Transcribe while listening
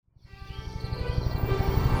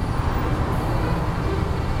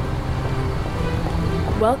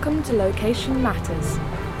Welcome to Location Matters,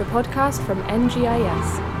 the podcast from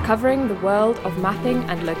NGIS, covering the world of mapping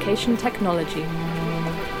and location technology.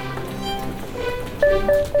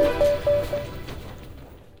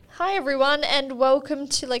 Hi everyone, and welcome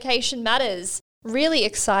to Location Matters. Really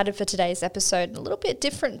excited for today's episode, a little bit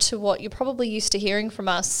different to what you're probably used to hearing from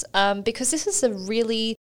us, because this is a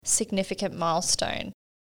really significant milestone.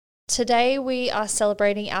 Today we are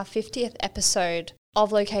celebrating our 50th episode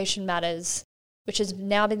of Location Matters, which has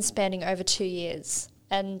now been spanning over 2 years.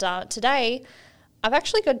 And today I've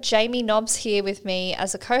actually got Jamie Nobbs here with me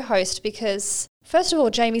as a co-host because, first of all,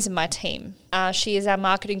 Jamie's in my team. She is our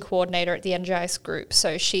marketing coordinator at the NGIS group,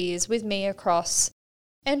 so she is with me across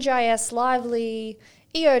NGIS Lively,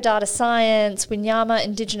 EO Data Science, Winyama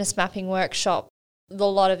Indigenous Mapping Workshop, the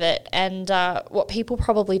lot of it. And what people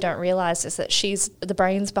probably don't realise is that she's the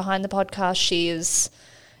brains behind the podcast. She is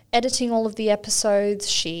editing all of the episodes,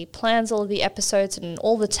 she plans all of the episodes and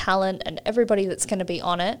all the talent and everybody that's going to be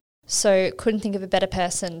on it. So couldn't think of a better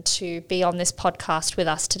person to be on this podcast with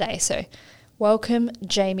us today. So welcome,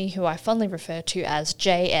 Jamie, who I fondly refer to as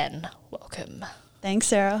JN. Welcome. Thanks,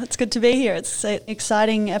 Sarah. It's good to be here. It's an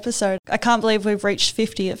exciting episode. I can't believe we've reached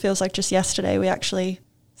 50. It feels like just yesterday we actually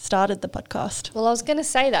started the podcast. Well, I was going to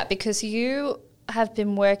say that because you have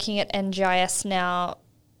been working at NGIS now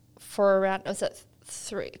for around,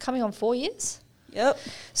 coming on 4 years? Yep.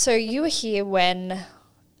 So you were here when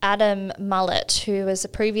Adam Mullett, who was a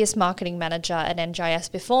previous marketing manager at NGIS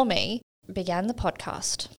before me, began the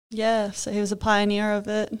podcast. Yeah, so he was a pioneer of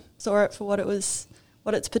it, saw it for what it was,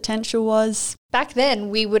 what its potential was. Back then,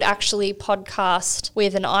 we would actually podcast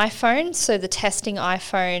with an iPhone, so the testing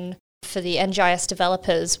iPhone for the NGIS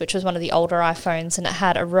developers, which was one of the older iPhones, and it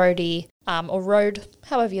had a Rode, or Rode,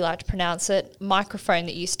 however you like to pronounce it, microphone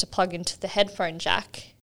that used to plug into the headphone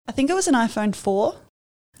jack. I think it was an iPhone 4.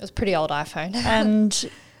 It was a pretty old iPhone. And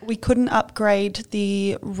we couldn't upgrade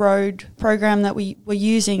the Rode program that we were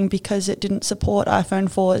using because it didn't support iPhone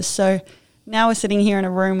 4s. So now we're sitting here in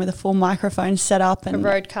a room with a full microphone set up. And a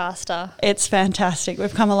Rodecaster. It's fantastic.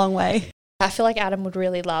 We've come a long way. I feel like Adam would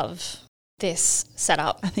really love this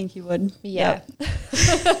setup. I think you would. Yeah.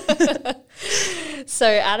 Yep. So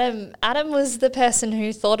Adam was the person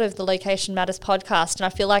who thought of the Location Matters podcast, and I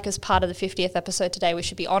feel like as part of the 50th episode today, we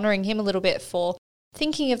should be honouring him a little bit for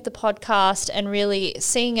thinking of the podcast and really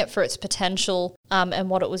seeing it for its potential and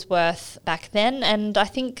what it was worth back then. And I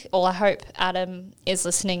think, or I hope Adam is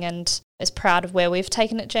listening and is proud of where we've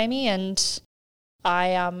taken it, Jamie. And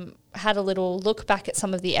I had a little look back at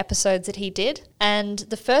some of the episodes that he did. And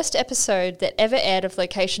the first episode that ever aired of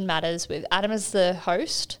Location Matters with Adam as the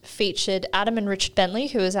host featured Adam and Richard Bentley,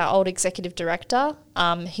 who is our old executive director.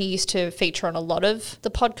 He used to feature on a lot of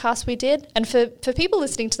the podcasts we did. And for people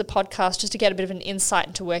listening to the podcast, just to get a bit of an insight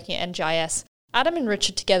into working at NGIS, Adam and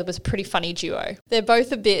Richard together was a pretty funny duo. They're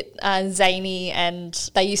both a bit zany, and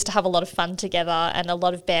they used to have a lot of fun together and a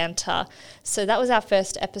lot of banter. So that was our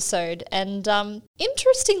first episode. And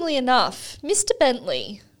interestingly enough, Mr.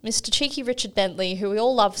 Bentley, Mr. Cheeky Richard Bentley, who we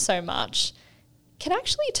all love so much, can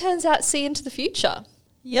actually, turns out, see into the future.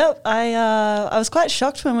 Yep, I was quite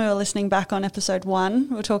shocked when we were listening back on episode 1.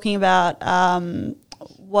 We were talking about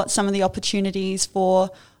what some of the opportunities for,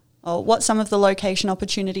 or what some of the location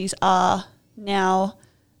opportunities are now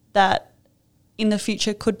that in the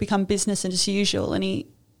future could become business as usual, and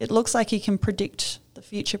it looks like he can predict the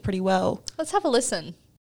future pretty well. Let's have a listen.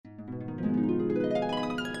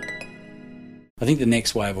 I think the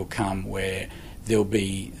next wave will come where there'll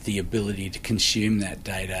be the ability to consume that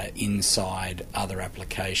data inside other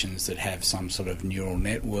applications that have some sort of neural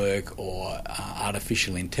network or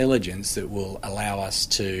artificial intelligence that will allow us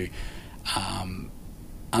to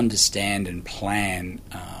understand and plan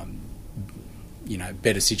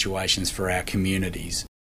better situations for our communities.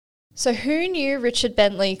 So who knew Richard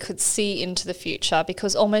Bentley could see into the future?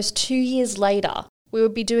 Because almost 2 years later, we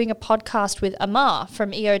would be doing a podcast with Amar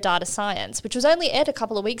from EO Data Science, which was only aired a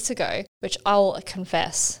couple of weeks ago, which I'll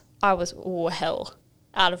confess, I was hell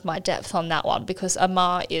out of my depth on that one, because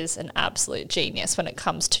Amar is an absolute genius when it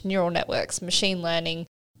comes to neural networks, machine learning.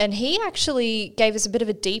 And he actually gave us a bit of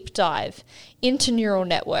a deep dive into neural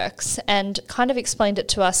networks and kind of explained it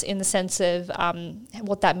to us in the sense of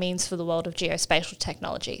what that means for the world of geospatial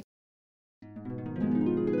technology.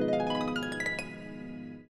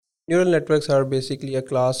 Neural networks are basically a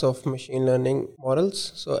class of machine learning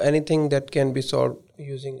models. So anything that can be solved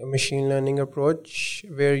using a machine learning approach,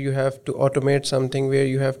 where you have to automate something, where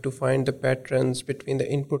you have to find the patterns between the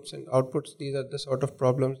inputs and outputs. These are the sort of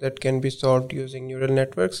problems that can be solved using neural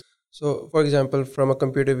networks. So, for example, from a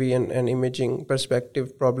computer vision and imaging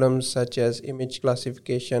perspective, problems such as image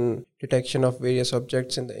classification, detection of various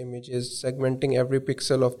objects in the images, segmenting every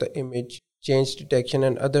pixel of the image, change detection,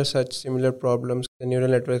 and other such similar problems, the neural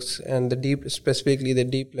networks and specifically the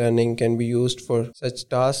deep learning can be used for such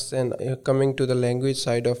tasks. And coming to the language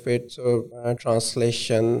side of it, so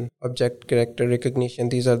translation, object character recognition,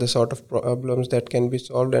 these are the sort of problems that can be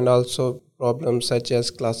solved, and also problems such as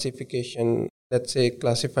classification, let's say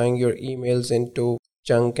classifying your emails into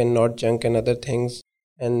junk and not junk and other things,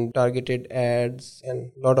 and targeted ads,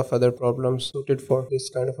 and a lot of other problems suited for this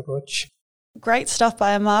kind of approach. Great stuff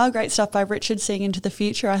by Amar, great stuff by Richard, seeing into the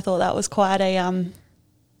future. I thought that was quite an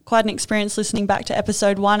experience listening back to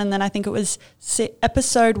episode 1, and then I think it was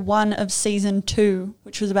episode 1 of season 2,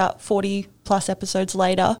 which was about 40 plus episodes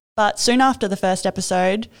later. But soon after the first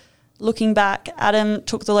episode, looking back, Adam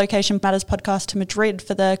took the Location Matters podcast to Madrid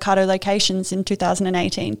for the Cardo locations in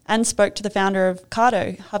 2018 and spoke to the founder of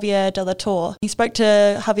Cardo, Javier de la Torre. He spoke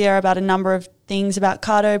to Javier about a number of things about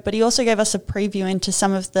Cardo, but he also gave us a preview into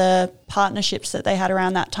some of the partnerships that they had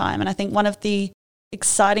around that time. And I think one of the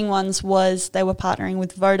exciting ones was they were partnering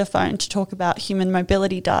with Vodafone to talk about human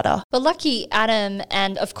mobility data. But lucky Adam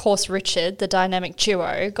and, of course, Richard, the dynamic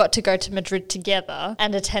duo, got to go to Madrid together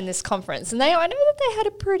and attend this conference. And I know that they had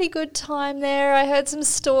a pretty good time there. I heard some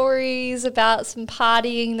stories about some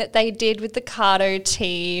partying that they did with the Cardo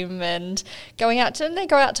team and didn't they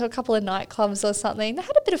go out to a couple of nightclubs or something? They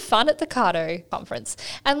had a bit of fun at the Cardo conference.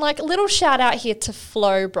 And like a little shout out here to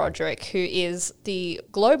Flo Broderick, who is the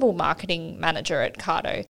global marketing manager at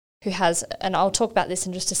Cardo, who has, and I'll talk about this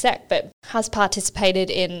in just a sec, but has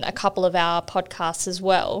participated in a couple of our podcasts as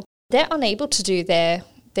well. They're unable to do their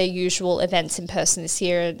usual events in person this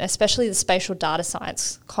year, and especially the Spatial Data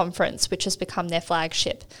Science Conference, which has become their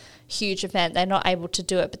flagship huge event. They're not able to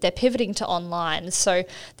do it, but they're pivoting to online. So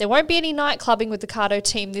there won't be any night clubbing with the Cardo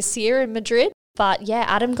team this year in Madrid. But yeah,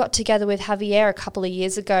 Adam got together with Javier a couple of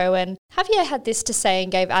years ago, and Javier had this to say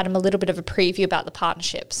and gave Adam a little bit of a preview about the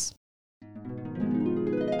partnerships.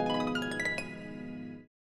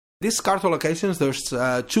 These Cardo locations, there's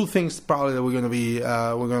two things probably that we're going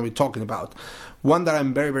to be talking about. One that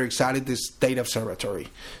I'm very, very excited is Data Observatory.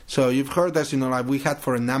 So you've heard us, like we had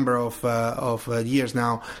for a number of years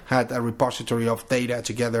now had a repository of data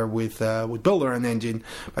together with Builder and Engine,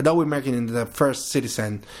 but now we're making it the first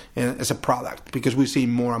citizen as a product because we see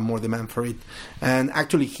more and more demand for it. And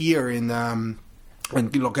actually here in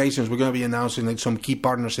locations, we're going to be announcing some key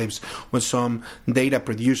partnerships with some data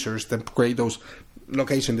producers that create those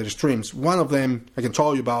location data streams. One of them I can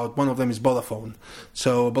tell you about. One of them is Vodafone.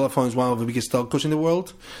 So Vodafone is one of the biggest telcos in the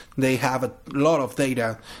world. They have a lot of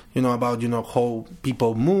data, about how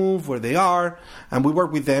people move, where they are, and we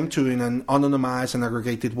work with them to, in an anonymized and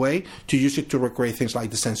aggregated way, to use it to recreate things like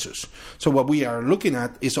the census. So what we are looking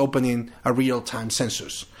at is opening a real-time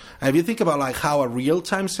census. And if you think about how a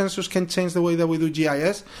real-time census can change the way that we do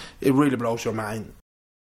GIS, it really blows your mind.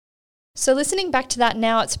 So listening back to that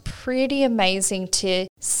now, it's pretty amazing to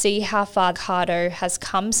see how far Cardo has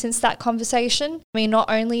come since that conversation. I mean,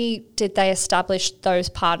 not only did they establish those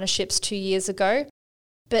partnerships 2 years ago,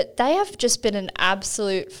 but they have just been an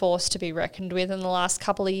absolute force to be reckoned with in the last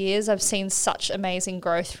couple of years. I've seen such amazing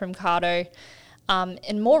growth from Cardo.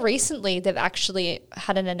 And more recently, they've actually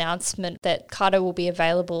had an announcement that Cardo will be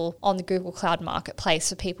available on the Google Cloud Marketplace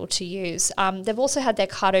for people to use. They've also had their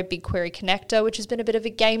Cardo BigQuery connector, which has been a bit of a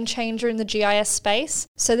game changer in the GIS space.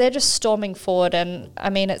 So they're just storming forward. And I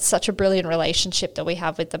mean, it's such a brilliant relationship that we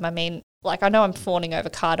have with them. I mean, I know I'm fawning over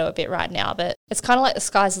Cardo a bit right now, but it's kind of like the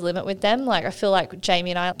sky's the limit with them. I feel like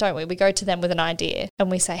Jamie and I, don't we? We go to them with an idea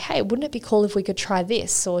and we say, hey, wouldn't it be cool if we could try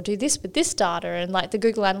this or do this with this data? And the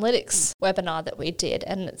Google Analytics webinar that we did.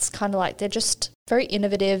 And it's kind of like they're just very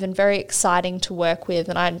innovative and very exciting to work with.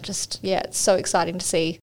 And I'm just, it's so exciting to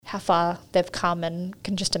see how far they've come and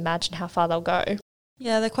can just imagine how far they'll go.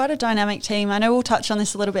 Yeah, they're quite a dynamic team. I know we'll touch on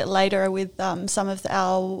this a little bit later with some of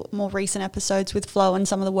our more recent episodes with Flo and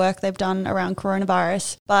some of the work they've done around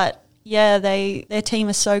coronavirus. But yeah, their team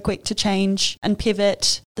is so quick to change and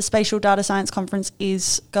pivot. The Spatial Data Science Conference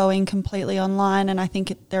is going completely online, and I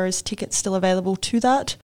think there is tickets still available to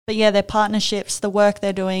that. But yeah, their partnerships, the work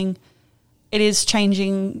they're doing, it is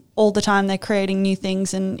changing all the time. They're creating new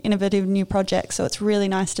things and innovative new projects. So it's really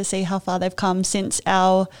nice to see how far they've come since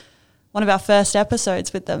one of our first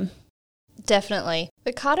episodes with them. Definitely.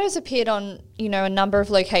 But Cardo's appeared on, a number of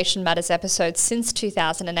Location Matters episodes since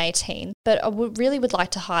 2018. But I really would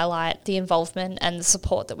like to highlight the involvement and the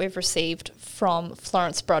support that we've received from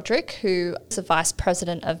Florence Broderick, who is the Vice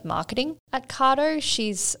President of Marketing at Cardo.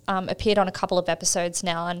 She's appeared on a couple of episodes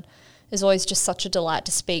now, and is always just such a delight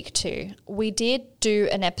to speak to. We did do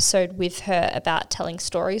an episode with her about telling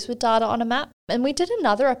stories with data on a map, and we did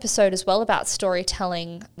another episode as well about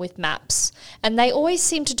storytelling with maps, and they always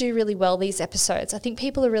seem to do really well, these episodes. I think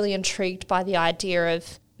people are really intrigued by the idea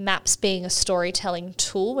of maps being a storytelling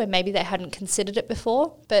tool where maybe they hadn't considered it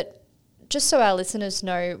before. But just so our listeners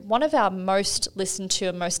know, one of our most listened to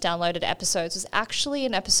and most downloaded episodes was actually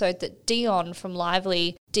an episode that Dion from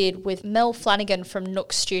Lively did with Mel Flanagan from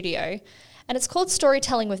Nook Studio, and it's called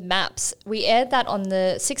Storytelling with Maps. We aired that on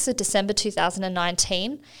the 6th of December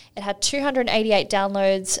 2019. It had 288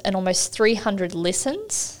 downloads and almost 300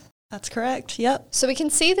 listens. That's correct, yep. So we can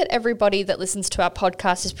see that everybody that listens to our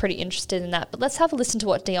podcast is pretty interested in that, but let's have a listen to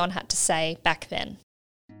what Dion had to say back then.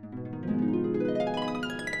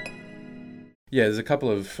 Yeah, there's a couple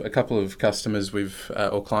of customers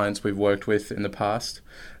or clients we've worked with in the past.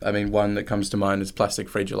 I mean, one that comes to mind is Plastic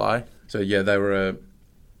Free July. So yeah, they were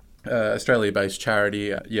a Australia-based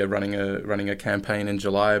charity. Running a campaign in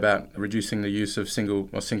July about reducing the use of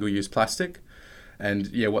single-use plastic. And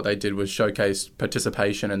yeah, what they did was showcase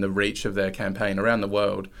participation and the reach of their campaign around the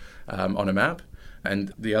world on a map.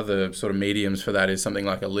 And the other sort of mediums for that is something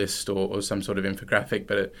like a list or some sort of infographic,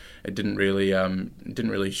 but it didn't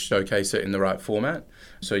really showcase it in the right format.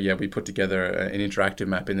 So yeah, we put together an interactive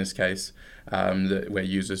map in this case, where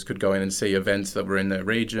users could go in and see events that were in their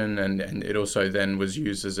region, and it also then was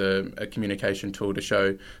used as a communication tool to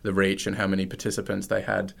show the reach and how many participants they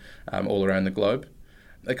had all around the globe.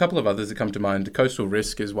 A couple of others that come to mind. Coastal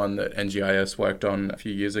Risk is one that NGIS worked on a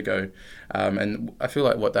few years ago, and I feel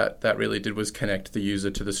like what that really did was connect the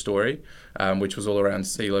user to the story, which was all around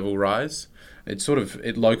sea level rise.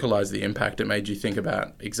 It localized the impact. It made you think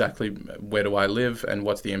about exactly where do I live and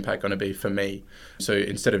what's the impact going to be for me. So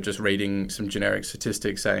instead of just reading some generic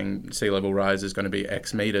statistics saying sea level rise is going to be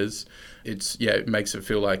X meters, it makes it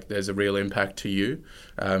feel like there's a real impact to you.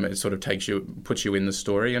 It sort of puts you in the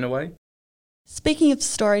story in a way. Speaking of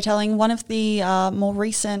storytelling, one of the more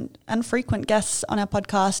recent and frequent guests on our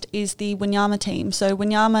podcast is the Winyama team. So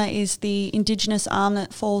Winyama is the Indigenous arm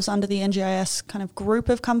that falls under the NGIS kind of group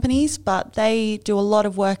of companies, but they do a lot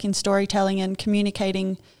of work in storytelling and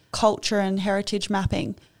communicating culture and heritage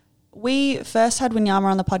mapping. We first had Winyama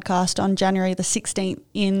on the podcast on January the 16th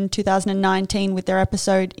in 2019 with their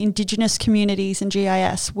episode Indigenous Communities and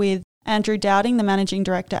GIS with Andrew Dowding, the Managing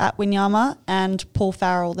Director at Winyama, and Paul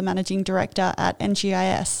Farrell, the Managing Director at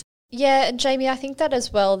NGIS. Yeah, and Jamie, I think that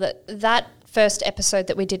as well, that first episode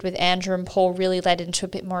that we did with Andrew and Paul really led into a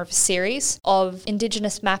bit more of a series of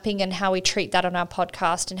Indigenous mapping and how we treat that on our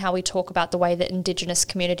podcast and how we talk about the way that Indigenous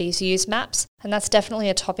communities use maps. And that's definitely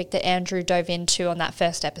a topic that Andrew dove into on that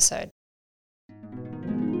first episode.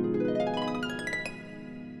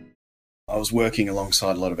 I was working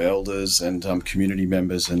alongside a lot of elders and community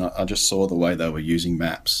members, and I just saw the way they were using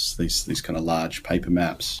maps, these kind of large paper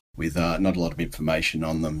maps with not a lot of information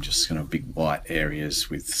on them, just kind of big white areas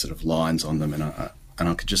with sort of lines on them. And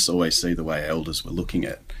I could just always see the way elders were looking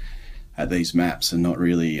at these maps and not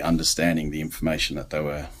really understanding the information that they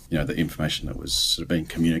were, the information that was sort of being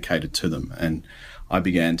communicated to them. And I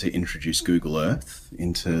began to introduce Google Earth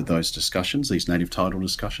into those discussions, these native title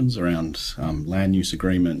discussions around land use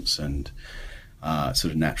agreements and sort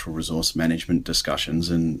of natural resource management discussions.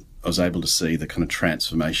 And I was able to see the kind of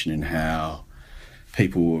transformation in how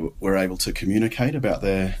people were able to communicate about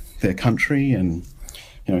their country and,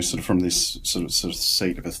 sort of from this sort of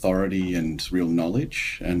seat of authority and real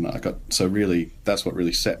knowledge. And that's what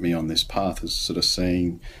really set me on this path, is sort of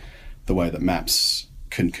seeing the way that maps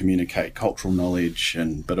can communicate cultural knowledge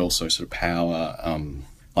but also sort of power,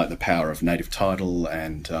 like the power of native title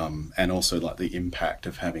and also like the impact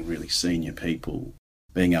of having really senior people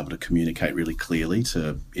being able to communicate really clearly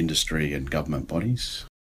to industry and government bodies.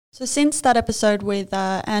 So since that episode with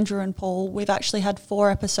Andrew and Paul, we've actually had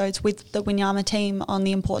 4 episodes with the Winyama team on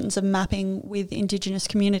the importance of mapping with Indigenous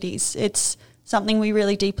communities. It's something we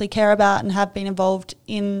really deeply care about and have been involved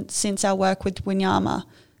in since our work with Winyama.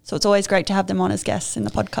 So it's always great to have them on as guests in the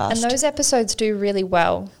podcast. And those episodes do really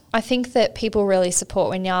well. I think that people really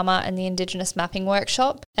support Winyama and the Indigenous Mapping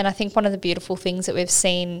Workshop. And I think one of the beautiful things that we've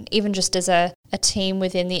seen, even just as a team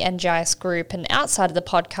within the NGIS group and outside of the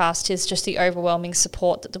podcast, is just the overwhelming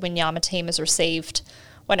support that the Winyama team has received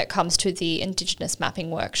when it comes to the Indigenous Mapping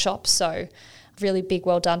Workshop. So really big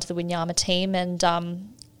well done to the Winyama team. And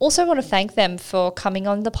also want to thank them for coming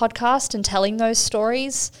on the podcast and telling those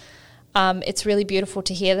stories. It's really beautiful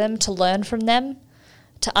to hear them, to learn from them,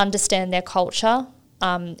 to understand their culture,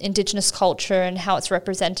 Indigenous culture and how it's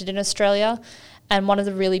represented in Australia. And one of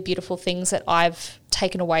the really beautiful things that I've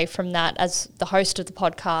taken away from that as the host of the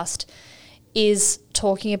podcast is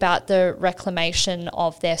talking about the reclamation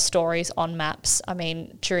of their stories on maps. I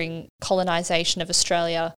mean, during colonisation of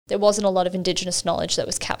Australia, there wasn't a lot of Indigenous knowledge that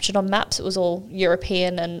was captured on maps. It was all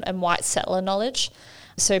European and white settler knowledge.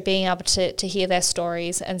 So being able to hear their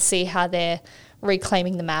stories and see how they're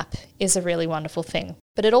reclaiming the map is a really wonderful thing.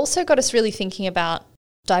 But it also got us really thinking about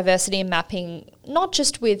diversity in mapping, not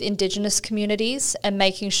just with Indigenous communities and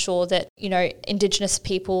making sure that, you know, Indigenous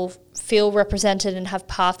people feel represented and have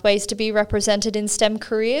pathways to be represented in STEM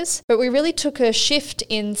careers. But we really took a shift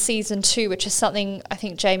in season 2, which is something I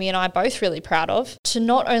think Jamie and I are both really proud of, to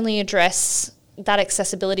not only address that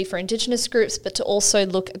accessibility for Indigenous groups, but to also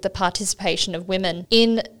look at the participation of women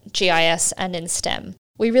in GIS and in STEM.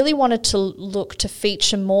 We really wanted to look to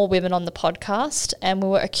feature more women on the podcast, and we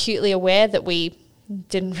were acutely aware that we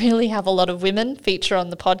didn't really have a lot of women feature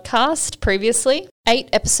on the podcast previously. 8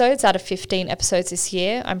 episodes out of 15 episodes this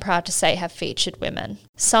year, I'm proud to say, have featured women.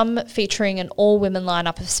 Some featuring an all-women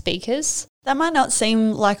lineup of speakers. That might not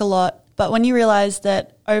seem like a lot, but when you realise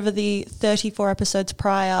that over the 34 episodes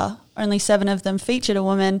prior, only 7 of them featured a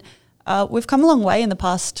woman, we've come a long way in the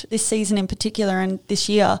past, this season in particular and this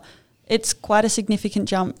year. It's quite a significant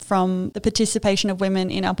jump from the participation of women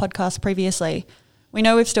in our podcast previously. We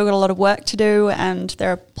know we've still got a lot of work to do, and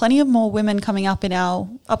there are plenty of more women coming up in our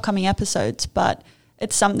upcoming episodes, but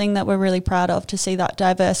it's something that we're really proud of, to see that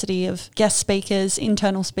diversity of guest speakers,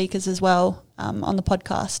 internal speakers as well, on the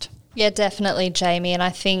podcast. Yeah, definitely, Jamie. And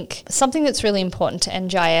I think something that's really important to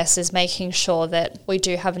NGIS is making sure that we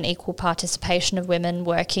do have an equal participation of women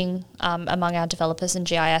working among our developers and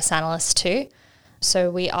GIS analysts too. So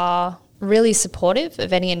we are really supportive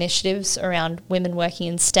of any initiatives around women working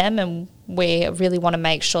in STEM, and we really want to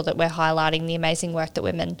make sure that we're highlighting the amazing work that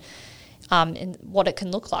women, in what it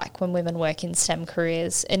can look like when women work in STEM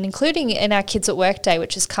careers, and including in our Kids at Work Day,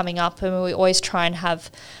 which is coming up, and we always try and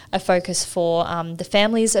have a focus for the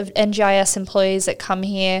families of NGIS employees that come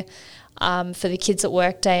here for the Kids at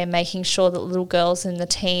Work Day, and making sure that little girls in the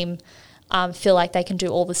team feel like they can do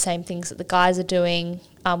all the same things that the guys are doing,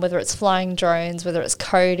 whether it's flying drones, whether it's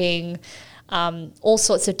coding, all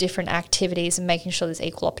sorts of different activities, and making sure there's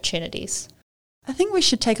equal opportunities. I think we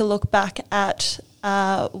should take a look back at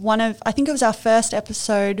I think it was our first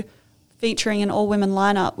episode featuring an all-women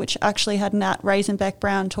lineup, which actually had Nat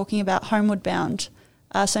Reisenbeck-Brown talking about Homeward Bound.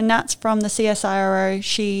 So Nat's from the CSIRO.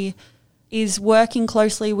 She is working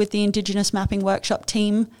closely with the Indigenous Mapping Workshop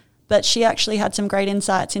team, but she actually had some great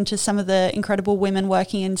insights into some of the incredible women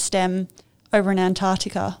working in STEM over in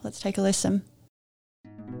Antarctica. Let's take a listen.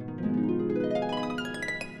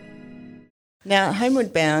 Now,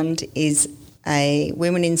 Homeward Bound is a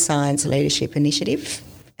Women in Science leadership initiative,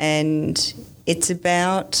 and it's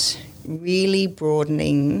about really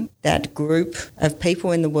broadening that group of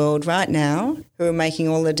people in the world right now who are making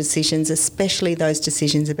all the decisions, especially those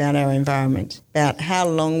decisions about our environment, about how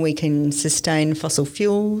long we can sustain fossil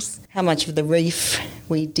fuels, how much of the reef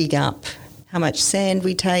we dig up, how much sand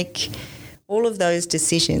we take. All of those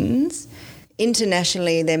decisions,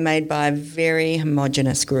 internationally, they're made by a very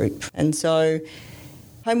homogenous group. And so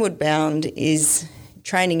Homeward Bound is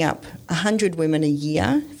training up 100 women a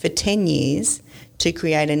year for 10 years to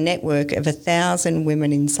create a network of 1,000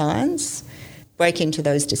 women in science, break into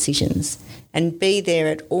those decisions and be there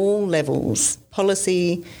at all levels,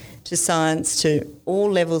 policy to science, to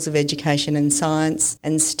all levels of education and science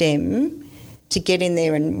and STEM, to get in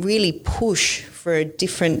there and really push for a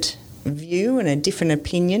different view and a different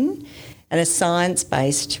opinion and a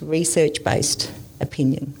science-based, research-based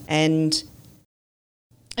opinion. And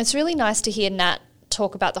it's really nice to hear Nat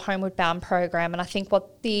talk about the Homeward Bound program, and I think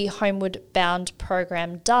what the Homeward Bound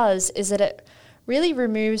program does is that it really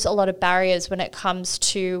removes a lot of barriers when it comes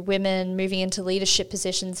to women moving into leadership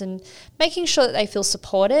positions and making sure that they feel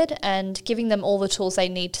supported and giving them all the tools they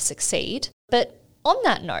need to succeed. But on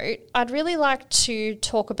that note, I'd really like to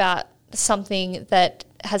talk about something that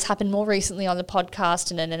has happened more recently on the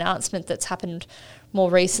podcast, and an announcement that's happened more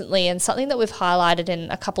recently, and something that we've highlighted in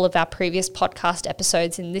a couple of our previous podcast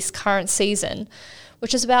episodes in this current season,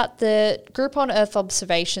 which is about the Group on Earth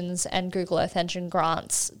Observations and Google Earth Engine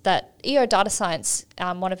grants that EO Data Science,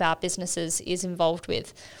 one of our businesses, is involved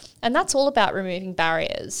with. And that's all about removing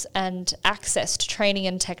barriers and access to training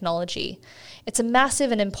and technology. It's a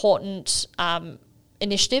massive and important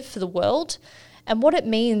initiative for the world. And what it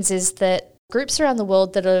means is that groups around the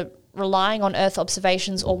world that are relying on Earth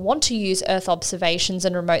observations or want to use Earth observations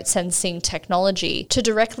and remote sensing technology to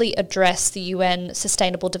directly address the UN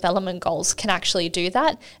Sustainable Development Goals can actually do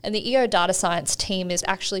that. And the EO Data Science team is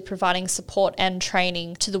actually providing support and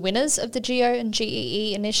training to the winners of the GEO and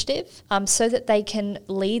GEE initiative so that they can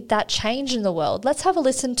lead that change in the world. Let's have a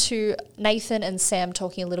listen to Nathan and Sam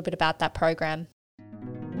talking a little bit about that program.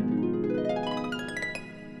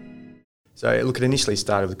 So look, it initially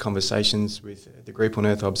started with conversations with the group on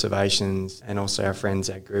Earth observations and also our friends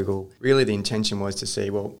at Google. Really the intention was to see,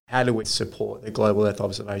 well, how do we support the global Earth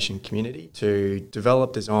observation community to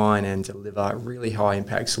develop, design and deliver really high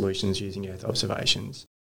impact solutions using Earth observations.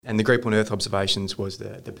 And the group on Earth observations was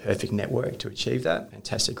the perfect network to achieve that,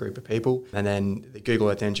 fantastic group of people. And then the Google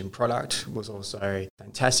Earth Engine product was also a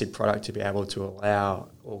fantastic product to be able to allow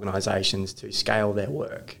organisations to scale their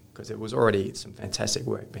work, because it was already some fantastic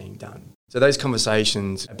work being done. So those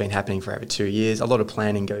conversations have been happening for over 2 years. A lot of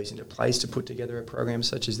planning goes into place to put together a program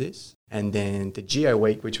such as this. And then the Geo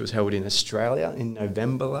Week, which was held in Australia in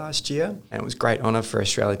November last year, and it was a great honour for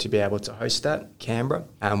Australia to be able to host that, Canberra,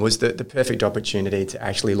 was the perfect opportunity to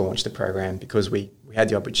actually launch the program, because we had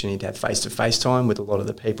the opportunity to have face-to-face time with a lot of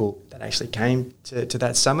the people that actually came to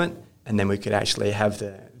that summit. And then we could actually have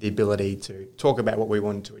the ability to talk about what we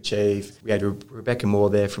wanted to achieve. We had Rebecca Moore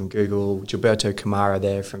there from Google, Gilberto Camara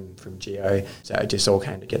there from Geo, so it just all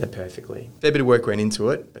came together perfectly. A fair bit of work went into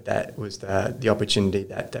it, but that was the opportunity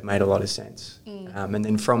that made a lot of sense. And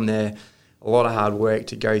then from there, a lot of hard work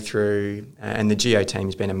to go through, and the Geo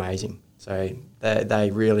team's been amazing. So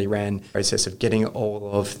they really ran the process of getting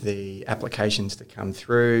all of the applications to come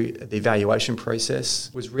through. The evaluation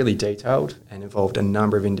process was really detailed and involved a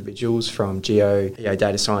number of individuals from Geo, EO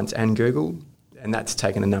Data Science and Google, and that's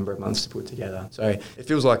taken a number of months to put together. So it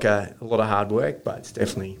feels like a lot of hard work, but it's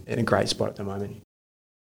definitely in a great spot at the moment.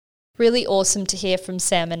 Really awesome to hear from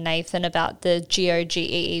Sam and Nathan about the Geo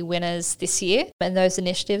GEE winners this year and those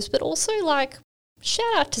initiatives, but also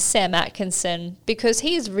shout out to Sam Atkinson, because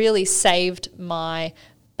he's really saved my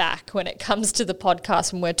back when it comes to the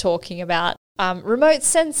podcast when we're talking about remote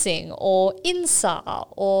sensing or INSAR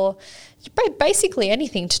or basically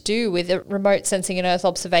anything to do with remote sensing and Earth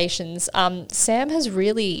observations. Sam has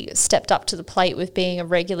really stepped up to the plate with being a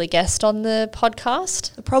regular guest on the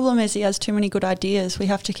podcast. The problem is he has too many good ideas. We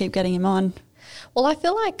have to keep getting him on. Well, I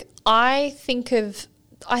feel like I think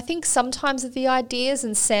sometimes of the ideas,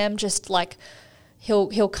 and Sam just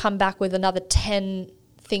he'll come back with another 10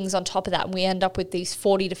 things on top of that, and we end up with these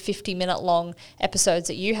 40 to 50 minute long episodes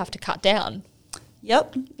that you have to cut down.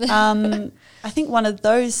 Yep. I think one of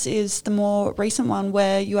those is the more recent one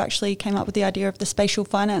where you actually came up with the idea of the Spatial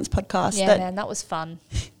Finance podcast. Yeah, man, that was fun.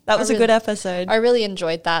 That was a good episode. I really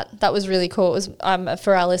enjoyed that. That was really cool. It was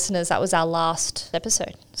for our listeners, that was our last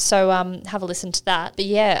episode. So have a listen to that. But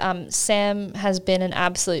yeah, Sam has been an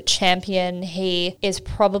absolute champion. He is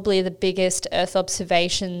probably the biggest Earth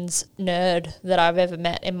observations nerd that I've ever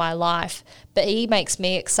met in my life. But he makes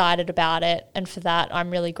me excited about it. And for that,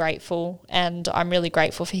 I'm really grateful. And I'm really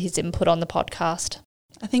grateful for his input on the podcast.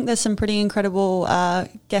 I think there's some pretty incredible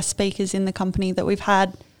guest speakers in the company that we've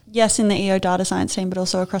had. Yes, in the EO Data Science team, but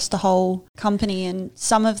also across the whole company. And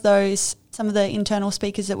some of the internal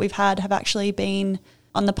speakers that we've had have actually been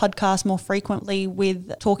on the podcast more frequently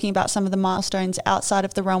with talking about some of the milestones outside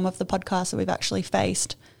of the realm of the podcast that we've actually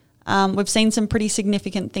faced. We've seen some pretty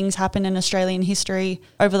significant things happen in Australian history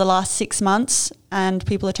over the last 6 months, and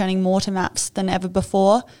people are turning more to maps than ever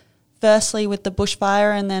before. Firstly, with the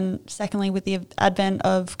bushfire, and then secondly, with the advent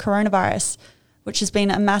of coronavirus, which has been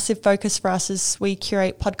a massive focus for us as we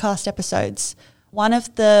curate podcast episodes. One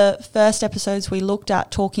of the first episodes we looked at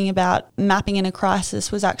talking about mapping in a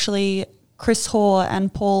crisis was actually Chris Hoare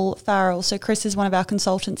and Paul Farrell. So Chris is one of our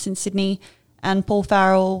consultants in Sydney, and Paul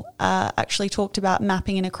Farrell actually talked about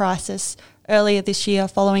mapping in a crisis earlier this year,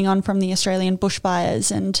 following on from the Australian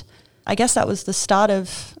bushfires. And I guess that was the start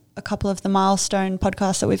of a couple of the milestone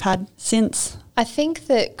podcasts that we've had since. I think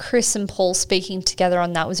that Chris and Paul speaking together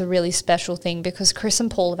on that was a really special thing, because Chris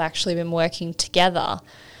and Paul have actually been working together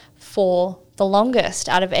for the longest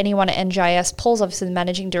out of anyone at NGIS. Paul's obviously the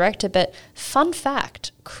managing director, but fun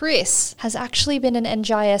fact, Chris has actually been an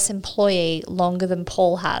NGIS employee longer than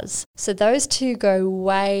Paul has. So those two go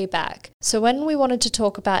way back. So when we wanted to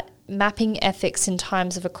talk about mapping ethics in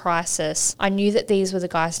times of a crisis, I knew that these were the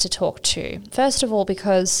guys to talk to. First of all,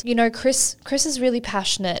 because, Chris is really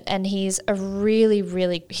passionate, and he's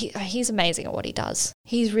he's amazing at what he does.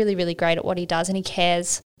 He's really, really great at what he does, and he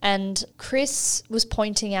cares. And Chris was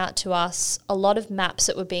pointing out to us a lot of maps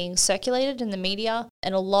that were being circulated in the media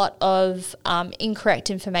and a lot of incorrect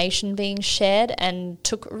information being shared, and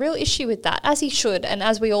took real issue with that, as he should and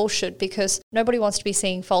as we all should, because nobody wants to be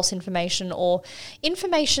seeing false information or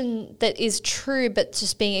information that is true but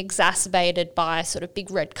just being exacerbated by sort of big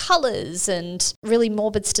red colours and really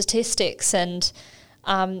morbid statistics and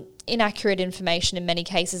inaccurate information in many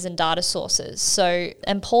cases and data sources. So,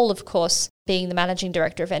 and Paul, of course, being the managing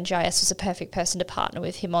director of NGIS, was a perfect person to partner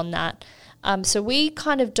with him on that. So we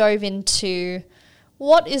kind of dove into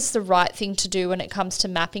what is the right thing to do when it comes to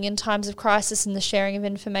mapping in times of crisis and the sharing of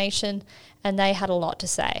information, and they had a lot to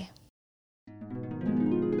say.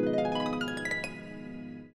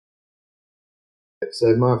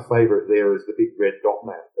 So my favourite there is the big red dot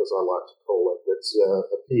map, as I like to call it. It's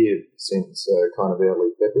appeared since kind of early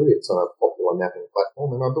February. It's on a popular mapping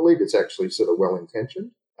platform, and I believe it's actually sort of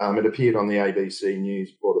well-intentioned. It appeared on the ABC News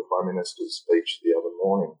for the Prime Minister's speech the other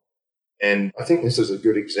morning. And I think this is a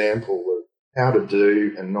good example of how to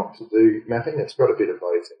do and not to do mapping. It's got a bit of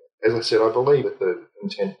both in it. As I said, I believe that the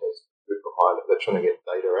intent was good behind it. They're trying to get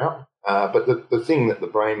data out. But the thing that the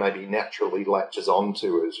brain maybe naturally latches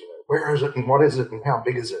onto is, where is it and what is it and how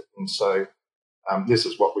big is it? And so this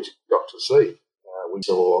is what we got to see. We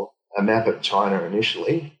saw a map of China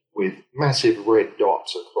initially with massive red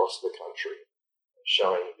dots across the country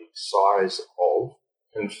showing the size of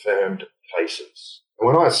confirmed cases. And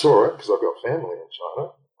when I saw it, because I've got family in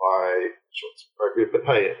China, sure it's appropriate, but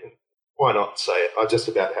hey, why not say it? I just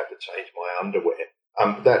about had to change my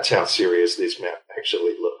underwear. That's how serious this map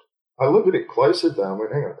actually looked. I looked at it closer though and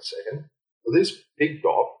went, hang on a second. Well, this big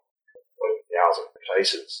dot, 20,000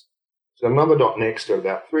 cases. So another dot next to it,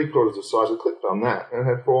 about 3/4 the size. I clicked on that and it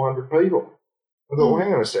had 400 people. I thought, well,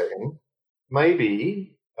 hang on a second.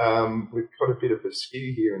 Maybe we've got a bit of a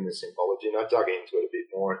skew here in the symbology, and I dug into it a bit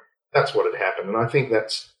more. And that's what had happened, and I think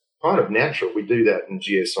that's kind of natural. We do that in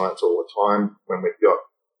geoscience all the time when we've got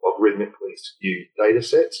logarithmically skewed data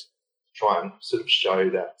sets to try and sort of show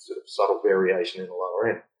that sort of subtle variation in the lower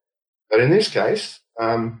end. But in this case, I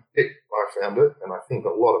found it, and I think a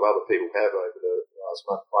lot of other people have over the last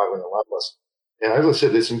month, finally alarmed us. Now, as I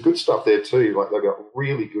said, there's some good stuff there too. Like they've got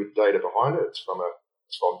really good data behind it. It's from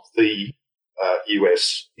the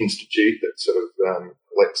US institute that sort of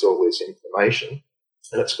collects all this information,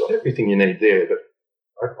 and it's got everything you need there. But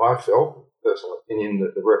I felt, personal opinion,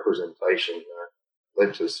 that the representation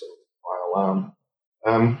led to some high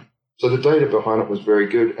alarm. So the data behind it was very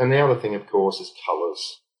good. And the other thing, of course, is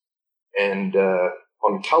colours. And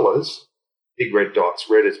on colours, big red dots,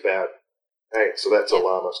 red is bad. Hey, so that's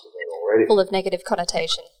alarmist to me already. Full of negative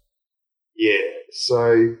connotation. Yeah,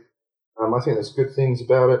 so I think there's good things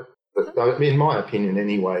about it. But in my opinion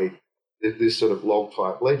anyway, this sort of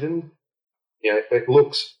log-type legend, it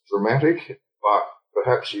looks dramatic, but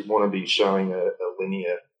perhaps you want to be showing a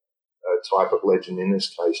linear type of legend in this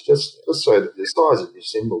case, just so that the size of your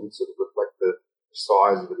symbol would sort of reflect the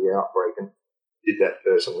size of the outbreak. And did that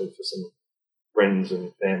personally for some friends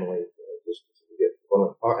and family, just to get on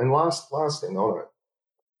it. And last thing on it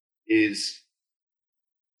is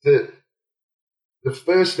that the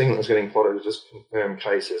first thing that was getting plotted was just confirmed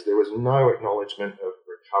cases. There was no acknowledgement of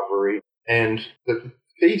recovery. And the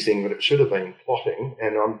key thing that it should have been plotting,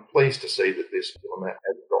 and I'm pleased to see that this format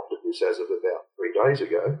has adopted this as of about 3 days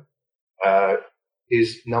ago,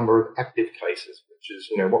 is number of active cases, which is,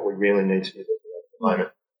 what we really need to be looking at the moment.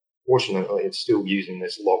 Fortunately, it's still using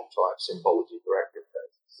this log-type symbology for active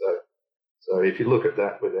cases. So if you look at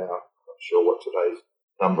that without, I'm not sure what today's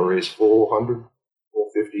number is, 400,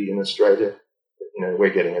 450 in Australia,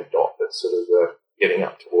 we're getting a dot that's sort of getting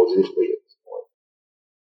up towards Italy at this point.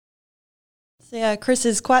 So yeah, Chris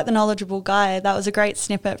is quite the knowledgeable guy. That was a great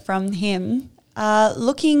snippet from him.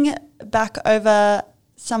 Looking back over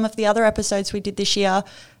some of the other episodes we did this year,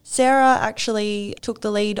 Sarah actually took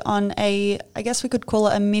the lead on I guess we could call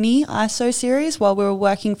it a mini ISO series while we were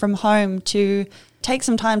working from home to take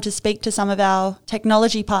some time to speak to some of our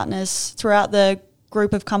technology partners throughout the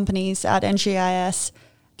group of companies at NGIS.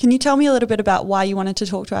 Can you tell me a little bit about why you wanted to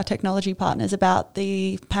talk to our technology partners about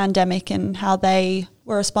the pandemic and how they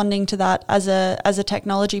were responding to that as a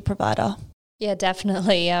technology provider? Yeah,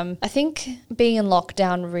 definitely. I think being in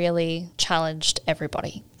lockdown really challenged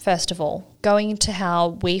everybody, first of all. Going to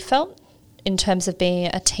how we felt in terms of being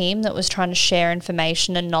a team that was trying to share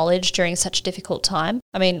information and knowledge during such a difficult time.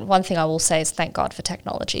 I mean, one thing I will say is thank God for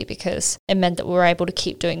technology, because it meant that we were able to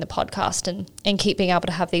keep doing the podcast and keep being able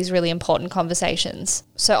to have these really important conversations.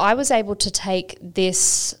 So I was able to take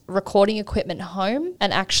this recording equipment home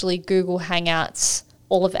and actually Google Hangouts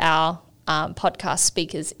all of our podcast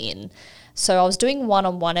speakers in. So I was doing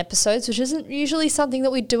one-on-one episodes, which isn't usually something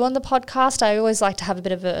that we do on the podcast. I always like to have a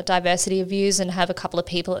bit of a diversity of views and have a couple of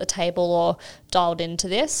people at the table or dialed into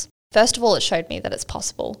this. First of all, it showed me that it's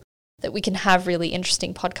possible, that we can have really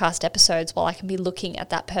interesting podcast episodes while I can be looking at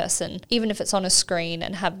that person, even if it's on a screen,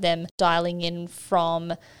 and have them dialing in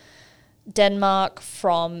from Denmark,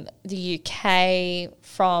 from the UK,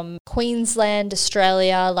 from Queensland,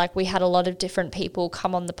 Australia. Like, we had a lot of different people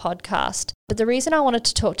come on the podcast. But the reason I wanted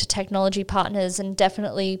to talk to technology partners, and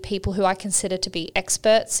definitely people who I consider to be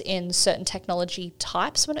experts in certain technology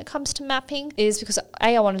types when it comes to mapping, is because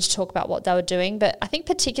I wanted to talk about what they were doing, but I think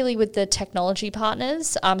particularly with the technology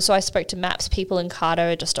partners, so I spoke to Maps people in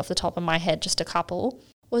Cardo, just off the top of my head, just a couple,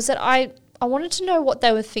 was that I wanted to know what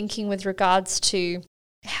they were thinking with regards to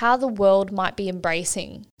how the world might be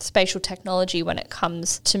embracing spatial technology when it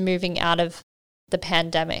comes to moving out of the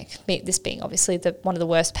pandemic, this being obviously one of the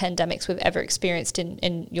worst pandemics we've ever experienced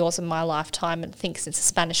in yours and my lifetime, and I think since the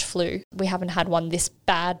Spanish flu. We haven't had one this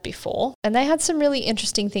bad before. And they had some really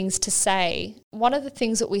interesting things to say. One of the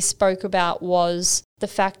things that we spoke about was the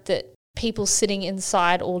fact that people sitting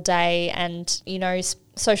inside all day and,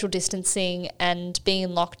 social distancing and being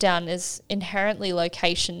in lockdown is inherently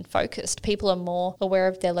location focused. People are more aware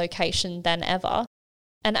of their location than ever.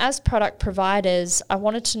 And as product providers, I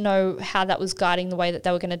wanted to know how that was guiding the way that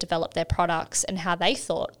they were going to develop their products and how they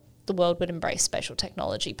thought the world would embrace spatial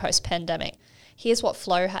technology post-pandemic. Here's what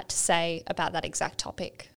Flo had to say about that exact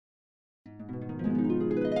topic.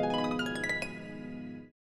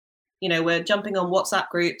 We're jumping on WhatsApp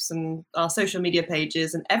groups and our social media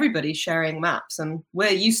pages, and everybody's sharing maps, and we're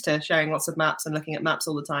used to sharing lots of maps and looking at maps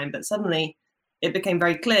all the time. But suddenly it became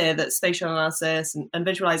very clear that spatial analysis and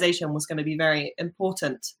visualization was going to be very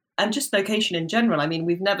important, and just location in general. I mean,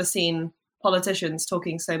 we've never seen politicians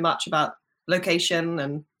talking so much about location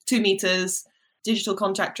and 2 meters, digital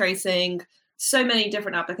contact tracing, so many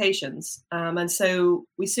different applications. And so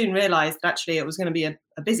we soon realized that actually it was going to be a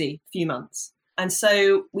busy few months. And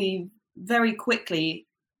so we very quickly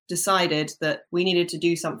decided that we needed to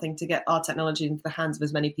do something to get our technology into the hands of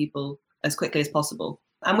as many people as quickly as possible.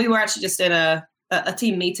 And we were actually just in a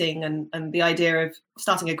team meeting, and the idea of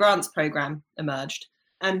starting a grants program emerged.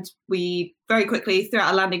 And we very quickly threw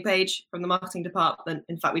out a landing page from the marketing department.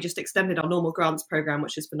 In fact, we just extended our normal grants program,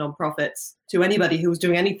 which is for non-profits, to anybody who was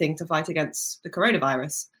doing anything to fight against the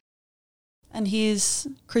coronavirus. And here's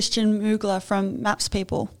Christian Mugler from Maps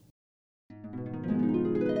People.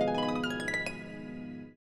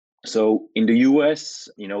 So in the US,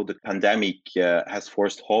 the pandemic has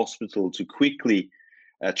forced hospitals to quickly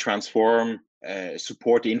transform,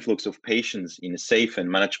 support the influx of patients in a safe and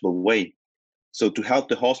manageable way. So to help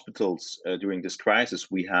the hospitals during this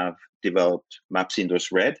crisis, we have developed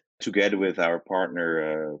MapsIndoors Red together with our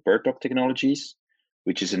partner BirdDoc Technologies,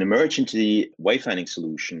 which is an emergency wayfinding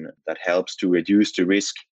solution that helps to reduce the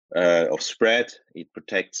risk of spread. It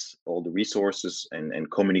protects all the resources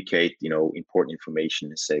and communicate, important information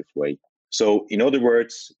in a safe way. So in other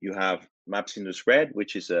words, you have MapsIndoors Red,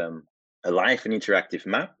 which is a live and interactive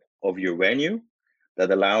map of your venue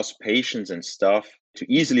that allows patients and staff to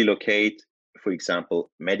easily locate, for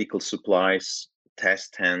example, medical supplies,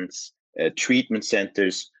 test tents, treatment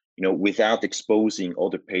centers, without exposing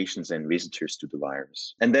other patients and visitors to the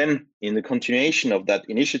virus. And then in the continuation of that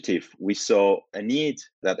initiative, we saw a need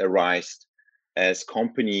that arose as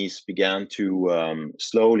companies began to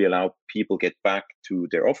slowly allow people get back to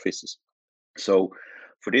their offices. So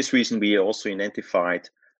for this reason, we also identified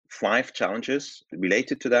 5 challenges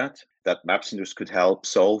related to that MapsIndoors could help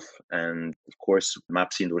solve. And of course,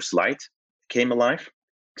 MapsIndoors Lite came alive.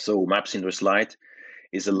 So MapsIndoors Lite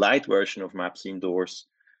is a light version of MapsIndoors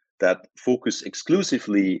that focus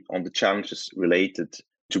exclusively on the challenges related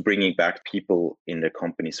to bringing back people in their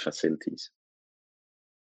company's facilities.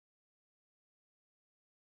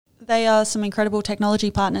 They are some incredible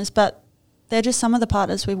technology partners, but they're just some of the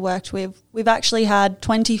partners we've worked with. We've actually had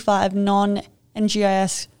 25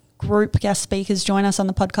 non-NGIS group guest speakers join us on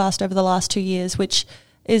the podcast over the last 2 years, which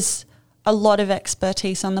is a lot of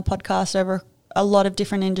expertise on the podcast over a lot of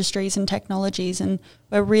different industries and technologies, and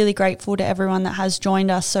we're really grateful to everyone that has joined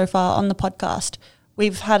us so far on the podcast.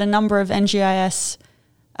 We've had a number of NGIS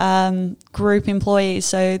group employees,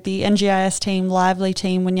 so the NGIS team, Lively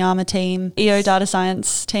team, Wanyama team, EO Data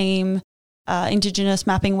Science team, Indigenous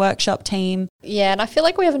Mapping Workshop team. Yeah, and I feel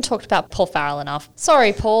like we haven't talked about Paul Farrell enough.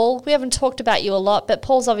 Sorry, Paul, we haven't talked about you a lot, but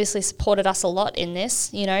Paul's obviously supported us a lot in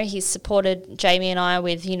this. You know, he's supported Jamie and I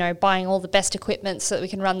with, you know, buying all the best equipment so that we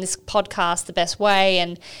can run this podcast the best way,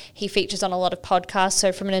 and he features on a lot of podcasts.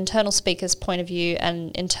 So from an internal speaker's point of view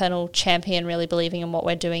and internal champion really believing in what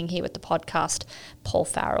we're doing here with the podcast, Paul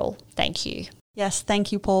Farrell, thank you. Yes,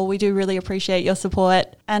 thank you, Paul. We do really appreciate your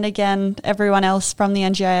support. And again, everyone else from the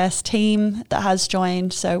NGIS team that has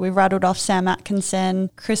joined. So we've rattled off Sam Atkinson,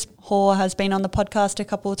 Chris Hoare has been on the podcast a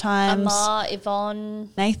couple of times. Amar,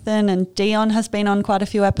 Yvonne. Nathan and Dion has been on quite a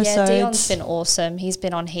few episodes. Yeah, Dion's been awesome. He's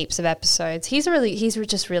been on heaps of episodes. He's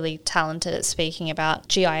just really talented at speaking about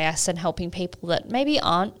GIS and helping people that maybe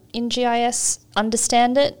aren't in GIS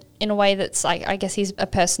understand it in a way that's like, I guess he's a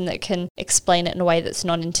person that can explain it in a way that's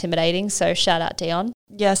not intimidating. So shout out Dion.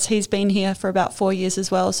 Yes, he's been here for about 4 years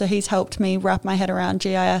as well. So he's helped me wrap my head around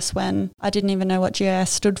GIS when I didn't even know what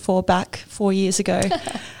GIS stood for back 4 years ago.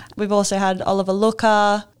 We've also had Oliver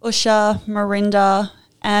Looker, Usha, Marinda,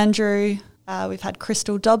 Andrew. We've had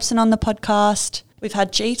Crystal Dobson on the podcast. We've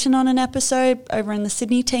had Jeeton on an episode over in the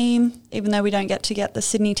Sydney team. Even though we don't get to get the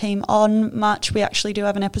Sydney team on much, we actually do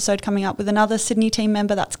have an episode coming up with another Sydney team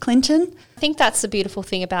member, that's Clinton. I think that's the beautiful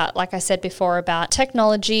thing about, like I said before, about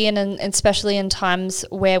technology and especially in times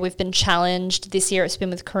where we've been challenged. This year it's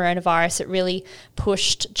been with coronavirus. It really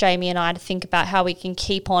pushed Jamie and I to think about how we can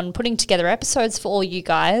keep on putting together episodes for all you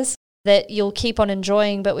guys that you'll keep on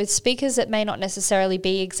enjoying, but with speakers that may not necessarily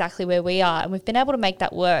be exactly where we are. And we've been able to make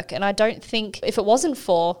that work. And I don't think, if it wasn't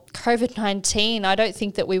for COVID-19, I don't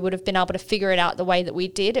think that we would have been able to figure it out the way that we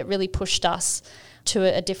did. It really pushed us to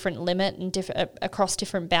a different limit and across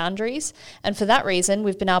different boundaries. And for that reason,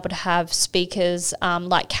 we've been able to have speakers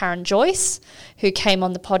like Karen Joyce, who came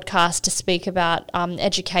on the podcast to speak about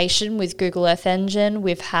education with Google Earth Engine.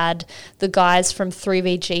 We've had the guys from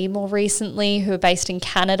 3VG more recently who are based in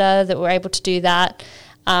Canada that were able to do that.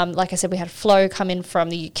 Like I said, we had Flo come in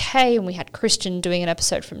from the UK, and we had Christian doing an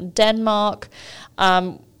episode from Denmark.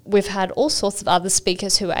 We've had all sorts of other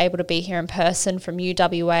speakers who were able to be here in person from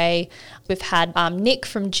UWA. We've had Nick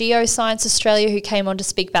from Geoscience Australia who came on to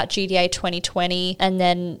speak about GDA 2020. And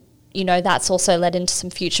then, you know, that's also led into some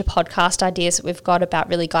future podcast ideas that we've got about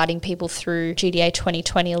really guiding people through GDA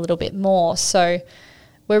 2020 a little bit more. So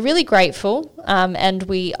we're really grateful and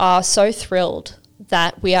we are so thrilled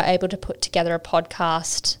that we are able to put together a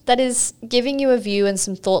podcast that is giving you a view and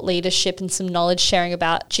some thought leadership and some knowledge sharing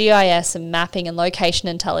about GIS and mapping and location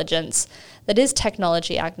intelligence that is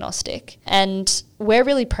technology agnostic. And we're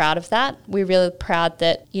really proud of that. We're really proud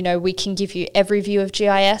that, you know, we can give you every view of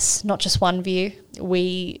GIS, not just one view.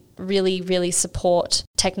 We really, really support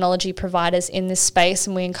technology providers in this space,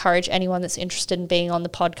 and we encourage anyone that's interested in being on the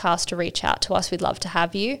podcast to reach out to us. We'd love to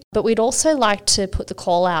have you. But we'd also like to put the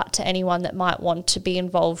call out to anyone that might want to be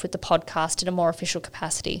involved with the podcast in a more official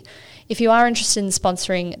capacity. If you are interested in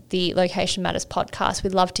sponsoring the Location Matters podcast,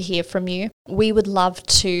 we'd love to hear from you. We would love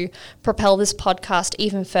to propel this podcast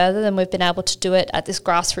even further than we've been able to do it at this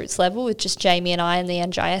grassroots level with just Jamie and I and the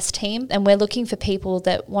NGIS team. And we're looking for people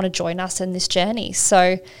that want to join us in this journey.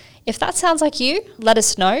 So if that sounds like you, let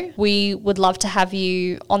us know. We would love to have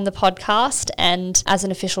you on the podcast and as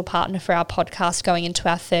an official partner for our podcast going into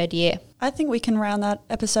our 3rd year. I think we can round that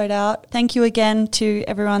episode out. Thank you again to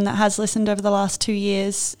everyone that has listened over the last 2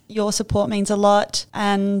 years. Your support means a lot.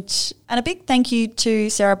 And a big thank you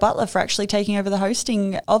to Sarah Butler for actually taking over the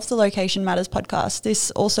hosting of the Location Matters podcast.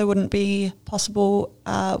 This also wouldn't be possible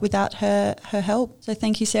without her help. So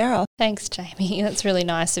thank you, Sarah. Thanks, Jamie. That's really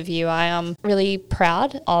nice of you. I am really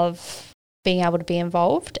proud of being able to be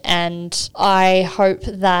involved, and I hope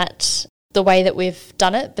that the way that we've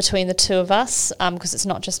done it between the two of us, because it's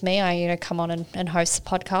not just me, I come on and host the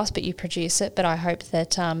podcast, but you produce it. But I hope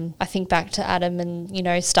that I think back to Adam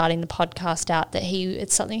and starting the podcast out, that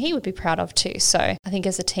it's something he would be proud of too. So I think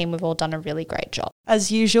as a team we've all done a really great job.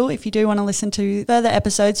 As usual, if you do want to listen to further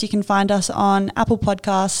episodes, you can find us on Apple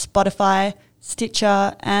Podcasts, Spotify,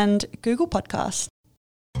 Stitcher and Google Podcasts.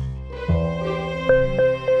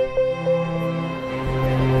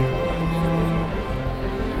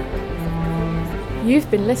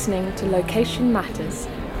 You've been listening to Location Matters,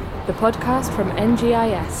 the podcast from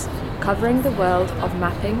NGIS, covering the world of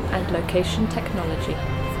mapping and location technology.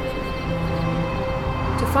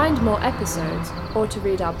 To find more episodes or to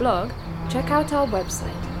read our blog, check out our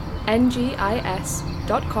website, ngis.com.au.